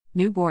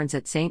Newborns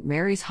at St.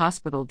 Mary's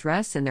Hospital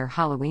dress in their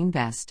Halloween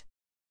best.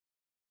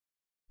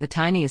 The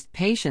tiniest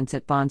patients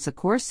at Bon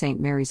Secours St.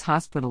 Mary's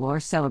Hospital are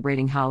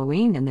celebrating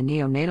Halloween in the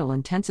neonatal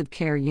intensive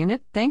care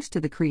unit thanks to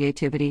the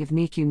creativity of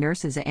NICU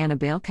nurses Anna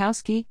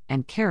Bailkowski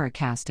and Kara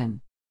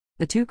Kasten.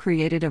 The two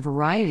created a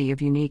variety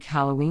of unique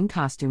Halloween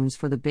costumes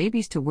for the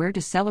babies to wear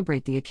to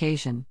celebrate the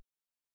occasion.